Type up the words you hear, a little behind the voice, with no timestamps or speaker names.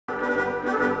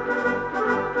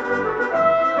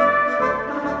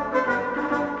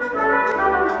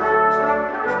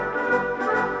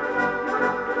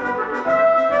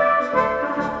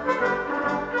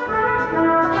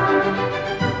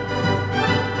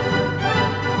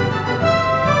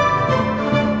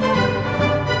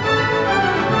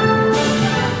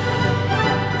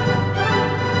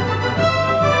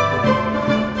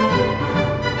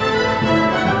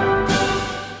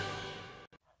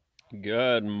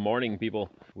morning, people.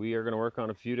 We are going to work on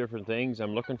a few different things.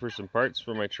 I'm looking for some parts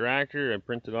for my tractor. I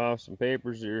printed off some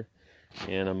papers here,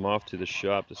 and I'm off to the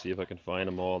shop to see if I can find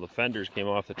them all. The fenders came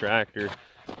off the tractor,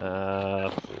 I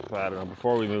don't know,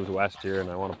 before we moved west here, and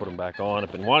I want to put them back on.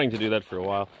 I've been wanting to do that for a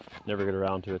while, never get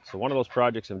around to it. So one of those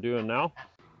projects I'm doing now.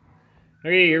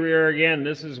 Okay, here we are again.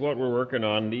 This is what we're working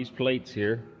on. These plates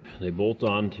here, they bolt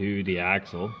onto the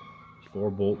axle. There's 4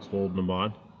 bolts holding them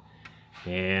on.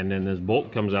 And then this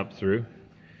bolt comes up through,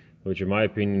 which in my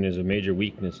opinion is a major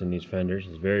weakness in these fenders.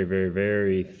 It's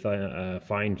very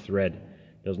fine thread.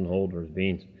 It doesn't hold worth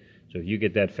beans. So if you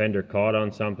get that fender caught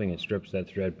on something, it strips that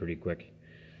thread pretty quick.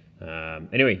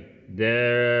 Anyway,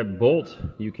 the bolt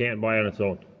you can't buy on its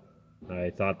own. I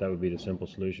thought that would be the simple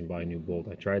solution, buy a new bolt.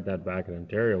 I tried that back in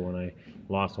Ontario when I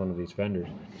lost one of these fenders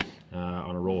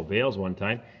on a roll of bales one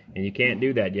time. And you can't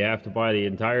do that. You have to buy the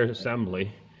entire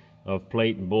assembly of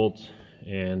plate and bolts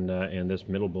and this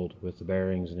middle bolt with the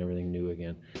bearings and everything new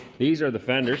again. These are the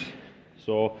fenders.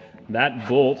 So that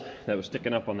bolt that was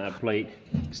sticking up on that plate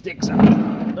sticks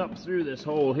up through this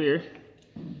hole here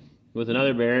with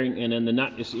another bearing, and then the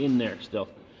nut is in there still.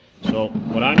 So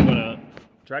what I'm gonna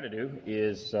try to do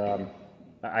is,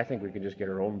 I think we can just get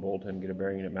our own bolt and get a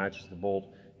bearing that matches the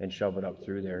bolt and shove it up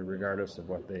through there regardless of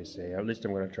what they say. At least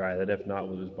I'm gonna try that. If not,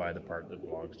 we'll just buy the part that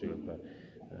belongs to it. But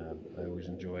I always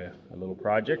enjoy a little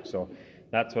project, so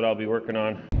that's what I'll be working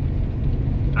on.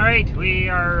 All right, we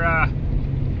are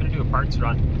gonna do a parts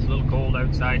run. It's a little cold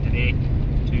outside today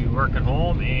to work at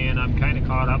home, and I'm kind of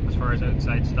caught up as far as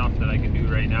outside stuff that I can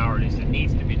do right now, or at least it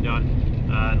needs to be done.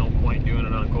 No point doing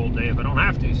it on a cold day if I don't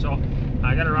have to. So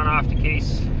I gotta run off to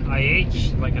Case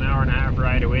IH, like an hour and a half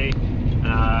ride away.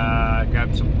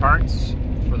 Grab some parts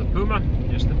for the Puma,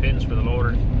 just the pins for the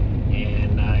loader.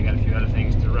 And I got a few other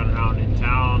things to run around in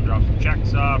town, drop some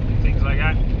checks off, and things like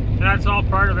that. And that's all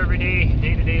part of everyday,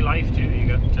 day-to-day life too. You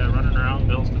got running around,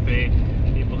 bills to pay,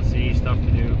 people to see, stuff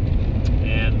to do.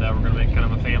 And we're going to make kind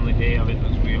of a family day of it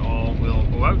as we all will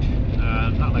go out.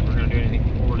 Not like we're going to do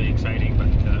anything overly exciting, but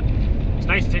it's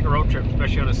nice to take a road trip,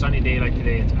 especially on a sunny day like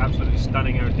today. It's absolutely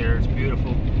stunning out there. It's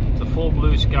beautiful. It's a full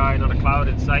blue sky, not a cloud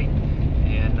in sight.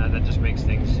 And that just makes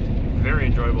things very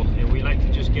enjoyable, and we like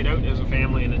to just get out as a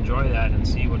family and enjoy that and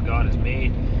see what God has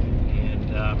made, and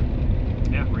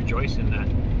yeah, rejoice in that.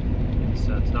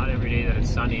 It's not every day that it's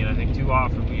sunny, and I think too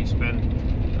often we spend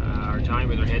our time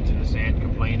with our heads in the sand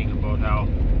complaining about how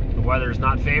the weather is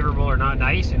not favorable or not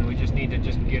nice, and we just need to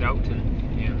just get out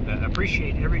and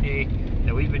appreciate every day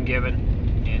that we've been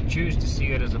given and choose to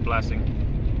see it as a blessing,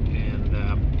 and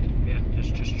yeah,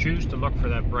 just choose to look for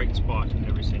that bright spot in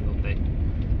every single day.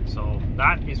 So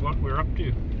that is what we're up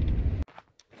to.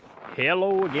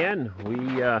 Hello again. We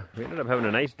ended up having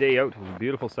a nice day out. It was a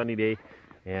beautiful sunny day,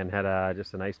 and had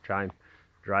just a nice time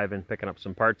driving, picking up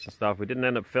some parts and stuff. We didn't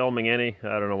end up filming any.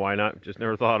 I don't know why not. Just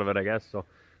never thought of it, I guess. So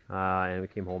and we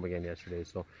came home again yesterday.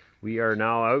 So we are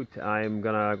now out. I'm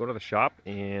gonna go to the shop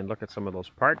and look at some of those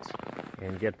parts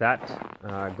and get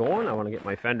that going. I want to get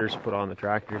my fenders put on the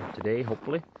tractor today,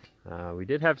 hopefully. We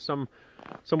did have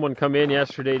someone come in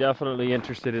yesterday, definitely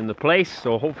interested in the place,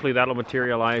 so hopefully that'll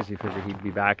materialize. He figured he'd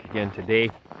be back again today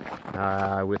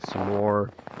with some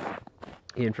more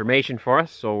information for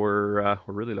us, so we're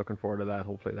really looking forward to that.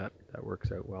 Hopefully that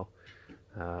works out well.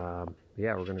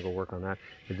 Yeah, we're gonna go work on that.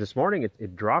 This morning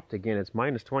it dropped again. It's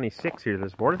minus 26 here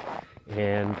this morning,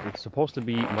 and it's supposed to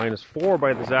be minus 4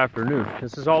 by this afternoon.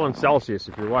 This is all in Celsius.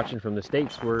 If you're watching from the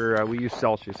States, where we use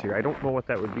Celsius here. I don't know what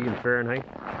that would be in Fahrenheit.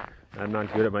 I'm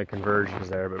not good at my conversions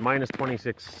there, but minus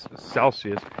 26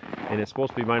 Celsius, and it's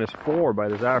supposed to be minus 4 by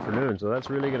this afternoon, so that's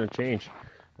really going to change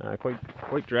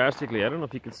quite drastically. I don't know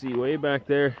if you can see way back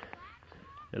there.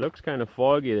 It looks kind of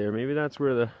foggy there. Maybe that's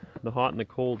where the hot and the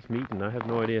cold's meeting. I have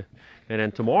no idea. And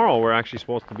then tomorrow we're actually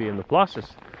supposed to be in the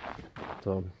pluses,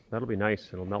 so that'll be nice.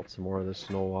 It'll melt some more of this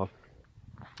snow off.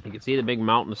 You can see the big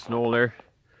mountain of snow there.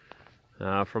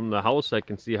 From the house I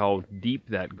can see how deep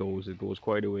that goes. It goes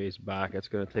quite a ways back. It's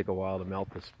going to take a while to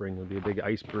melt this spring. There'll be a big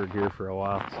iceberg here for a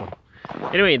while. So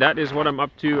anyway, that is what I'm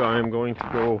up to. I'm going to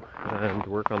go and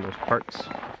work on those parts.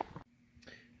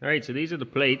 Alright, so these are the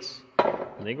plates.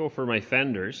 And they go for my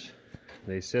fenders.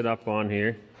 They sit up on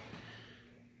here.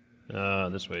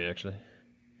 This way actually.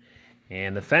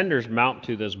 And the fenders mount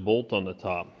to this bolt on the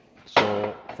top.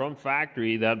 So from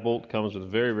factory that bolt comes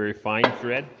with very fine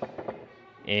thread.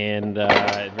 And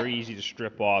very easy to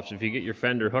strip off. So if you get your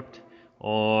fender hooked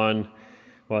on,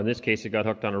 well in this case it got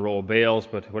hooked on a roll of bales,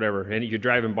 but whatever, and you're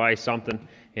driving by something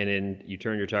and then you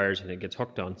turn your tires and it gets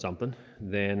hooked on something,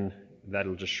 then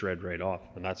that'll just shred right off.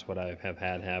 And that's what I have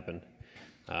had happen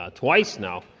twice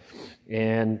now.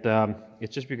 And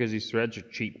it's just because these threads are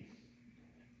cheap.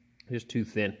 just too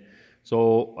thin.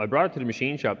 So I brought it to the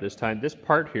machine shop this time. This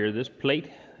part here, this plate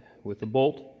with the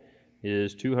bolt,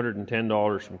 is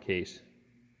 $210 from Case.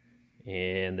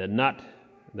 And the nut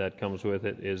that comes with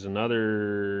it is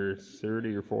another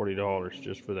 $30 or $40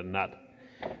 just for the nut.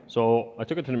 So I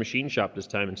took it to the machine shop this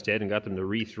time instead and got them to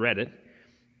rethread it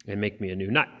and make me a new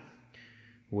nut,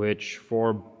 which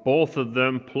for both of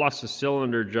them plus a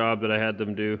cylinder job that I had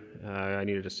them do, I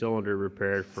needed a cylinder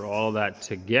repaired. For all that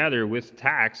together with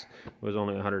tax was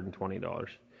only $120.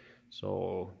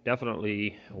 So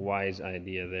definitely a wise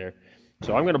idea there.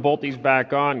 So I'm going to bolt these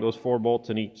back on. It goes 4 bolts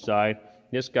on each side.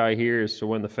 This guy here is so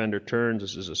when the fender turns,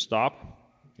 this is a stop,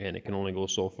 and it can only go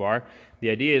so far. The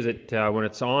idea is that when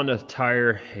it's on a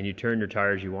tire and you turn your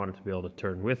tires, you want it to be able to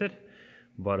turn with it.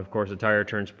 But of course the tire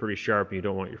turns pretty sharp and you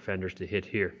don't want your fenders to hit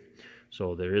here.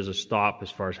 So there is a stop as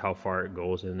far as how far it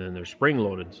goes, and then they're spring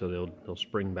loaded, so they'll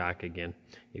spring back again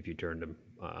if you turn them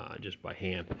just by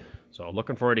hand. So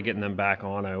looking forward to getting them back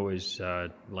on. I always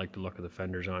like the look of the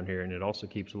fenders on here, and it also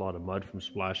keeps a lot of mud from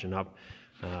splashing up.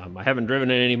 I haven't driven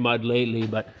in any mud lately,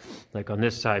 but like on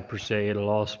this side per se, it'll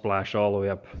all splash all the way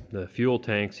up the fuel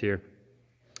tanks here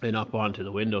and up onto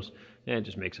the windows, and it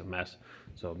just makes a mess.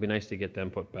 So it'd be nice to get them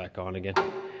put back on again.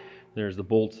 There's the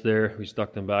bolts there. We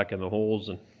stuck them back in the holes.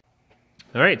 And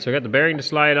all right, so I got the bearing to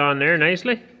slide on there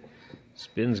nicely.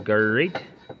 Spins great.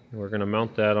 We're going to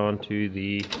mount that onto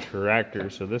the tractor.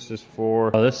 So this is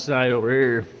for this side over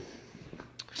here.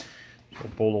 So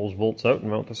pull those bolts out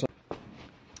and mount this on.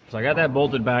 So I got that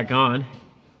bolted back on,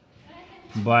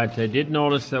 but I did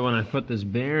notice that when I put this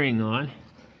bearing on,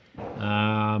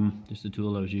 just the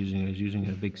tool I was using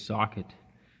a big socket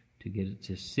to get it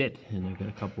to sit, and I've got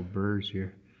a couple burrs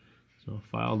here. So I'll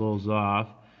file those off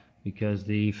because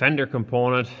the fender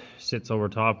component sits over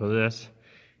top of this,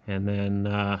 and then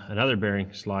another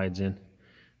bearing slides in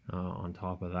on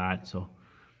top of that. So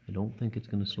I don't think it's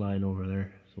going to slide over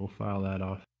there. So we'll file that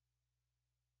off.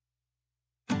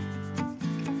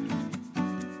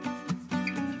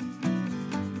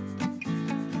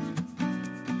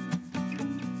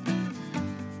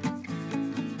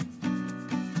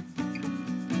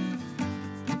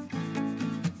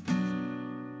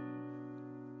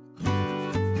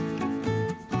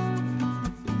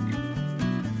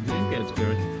 That's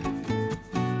good.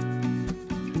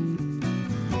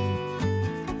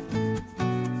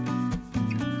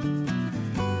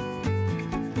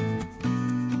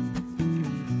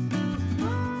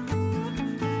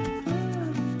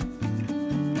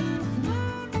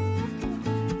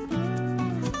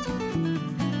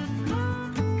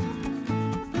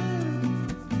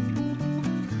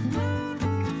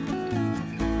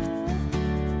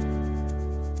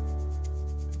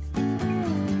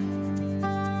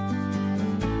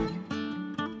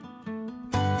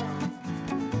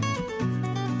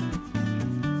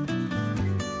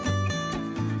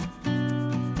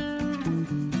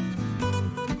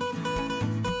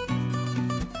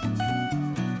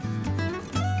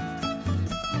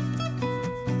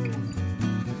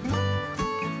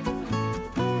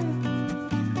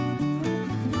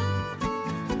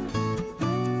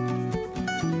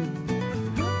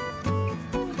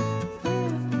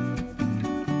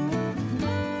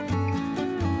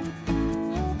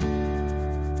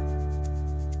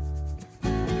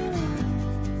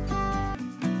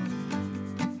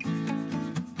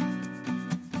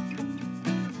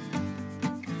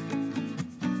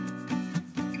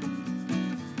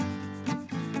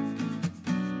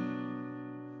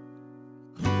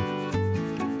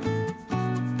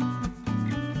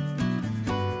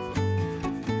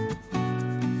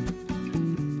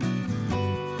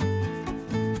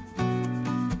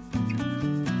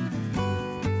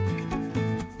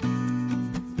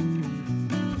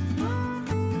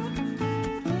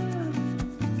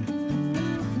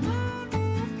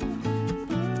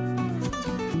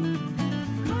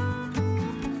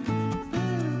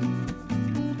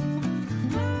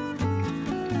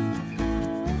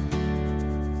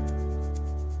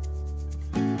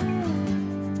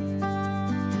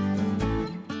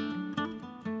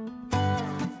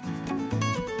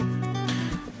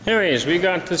 Anyways, we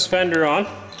got this fender on.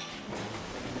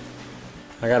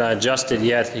 I gotta adjust it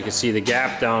yet. You can see the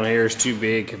gap down here is too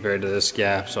big compared to this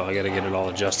gap, so I gotta get it all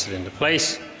adjusted into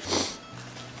place.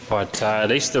 But at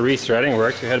least the rethreading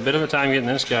worked. We had a bit of a time getting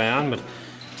this guy on, but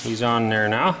he's on there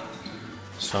now.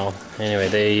 So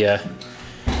anyway,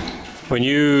 when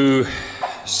you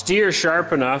steer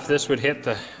sharp enough, this would hit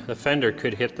the fender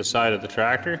could hit the side of the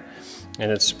tractor,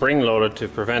 and it's spring loaded to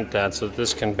prevent that, so that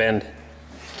this can bend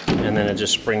and then it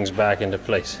just springs back into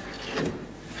place.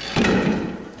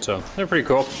 So they're pretty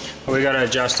cool, but we got to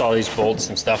adjust all these bolts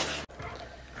and stuff.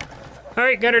 All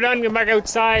right, got her done. Get back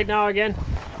outside now again.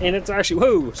 And it's actually,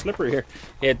 whoa, slippery here.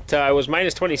 It was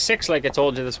minus 26 like I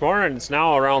told you this morning. It's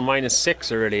now around minus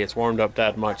 6 already. It's warmed up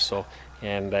that much. So,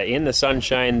 and in the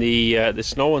sunshine, the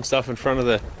snow and stuff in front of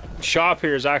the shop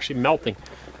here is actually melting.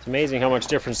 It's amazing how much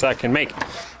difference that can make.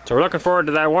 So we're looking forward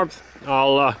to that warmth.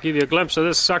 I'll give you a glimpse of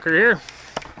this sucker here.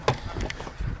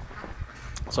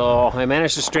 So I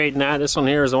managed to straighten that. This one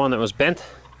here is the one that was bent.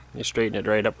 You straighten it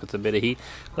right up with a bit of heat.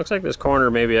 Looks like this corner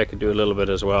maybe I could do a little bit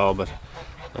as well, but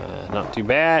not too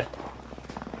bad.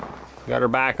 Got her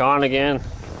back on again,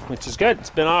 which is good. It's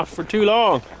been off for too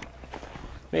long.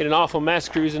 Made an awful mess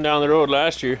cruising down the road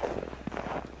last year,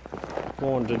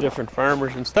 going to different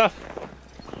farmers and stuff.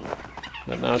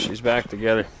 But now she's back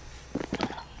together,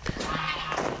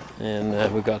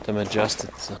 and we got them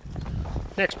adjusted. So.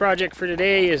 Next project for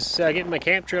today is getting my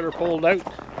camp trailer pulled out.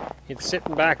 It's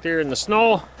sitting back there in the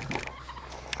snow,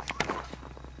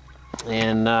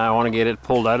 and I want to get it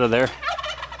pulled out of there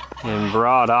and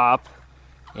brought up,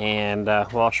 and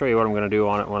well, I'll show you what I'm going to do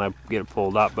on it when I get it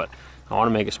pulled up, but I want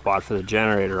to make a spot for the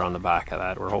generator on the back of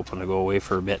that. We're hoping to go away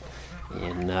for a bit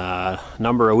in a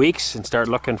number of weeks and start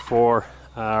looking for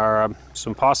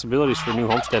some possibilities for new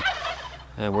homestead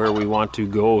and where we want to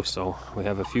go. So we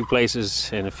have a few places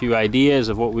and a few ideas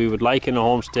of what we would like in a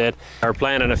homestead. Our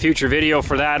plan in a future video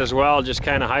for that as well, just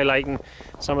kind of highlighting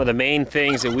some of the main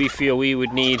things that we feel we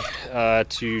would need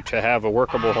to have a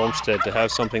workable homestead, to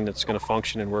have something that's going to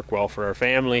function and work well for our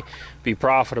family, be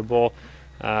profitable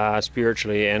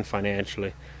spiritually and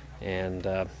financially. And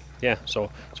yeah,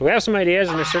 so we have some ideas,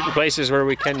 and there's certain places where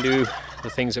we can do the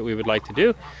things that we would like to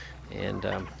do, and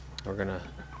we're gonna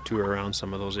tour around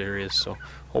some of those areas. So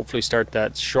hopefully start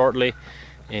that shortly.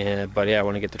 But yeah, I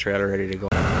want to get the trailer ready to go.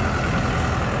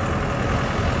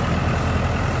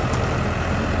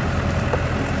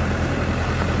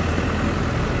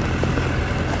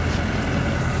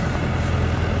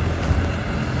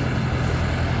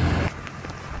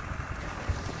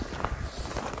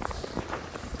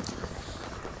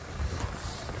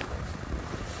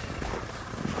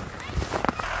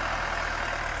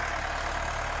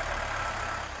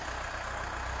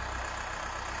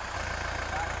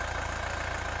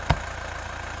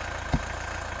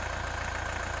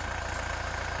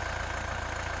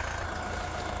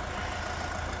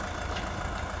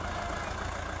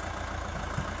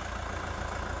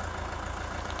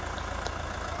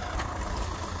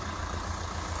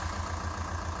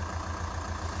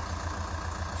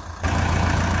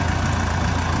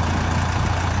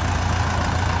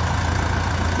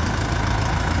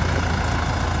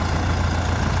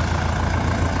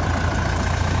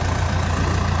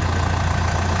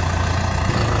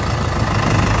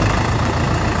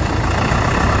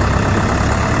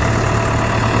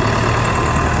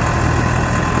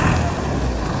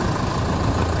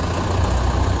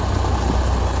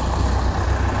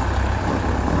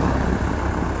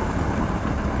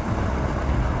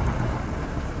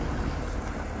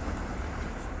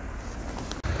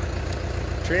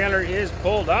 Trailer is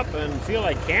pulled up and feel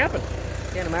like camping.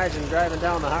 Can't imagine driving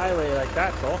down the highway like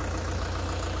that though.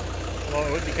 Well,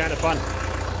 it would be kind of fun.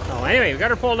 So anyway, we got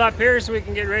her pulled up here so we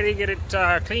can get ready, get it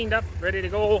cleaned up, ready to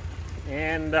go,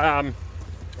 and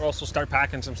also start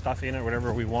packing some stuff in it,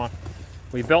 whatever we want.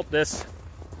 We built this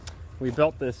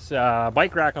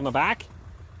bike rack on the back.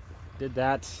 Did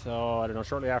that, so I don't know,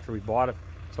 shortly after we bought it,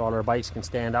 so all our bikes can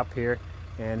stand up here,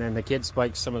 and then the kids'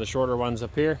 bikes, some of the shorter ones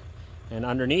up here. And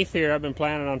underneath here, I've been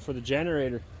planning on for the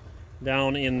generator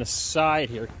down in the side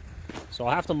here. So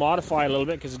I'll have to modify a little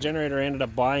bit because the generator I ended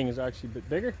up buying is actually a bit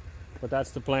bigger. But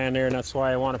that's the plan there, and that's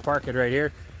why I want to park it right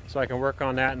here so I can work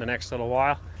on that in the next little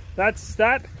while. That's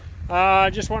that.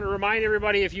 Just want to remind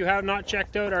everybody, if you have not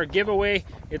checked out our giveaway,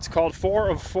 it's called 4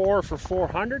 of 4 for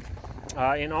 400.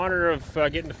 In honor of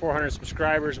getting to 400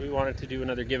 subscribers, we wanted to do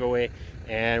another giveaway,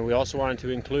 and we also wanted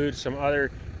to include some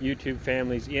other YouTube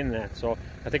families in that. So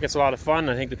I think it's a lot of fun.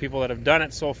 I think the people that have done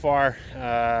it so far,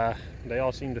 they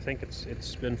all seem to think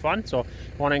it's been fun. So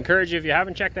I want to encourage you, if you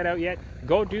haven't checked that out yet,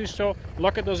 go do so.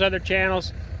 Look at those other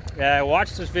channels,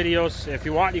 watch those videos. If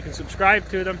you want, you can subscribe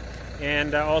to them,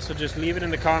 and also just leave it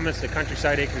in the comments that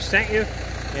Countryside Acres sent you,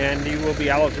 and you will be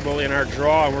eligible in our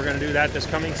draw, and we're going to do that this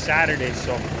coming Saturday.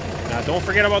 So don't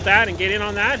forget about that and get in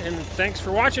on that, and thanks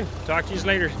for watching. Talk to you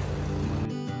later.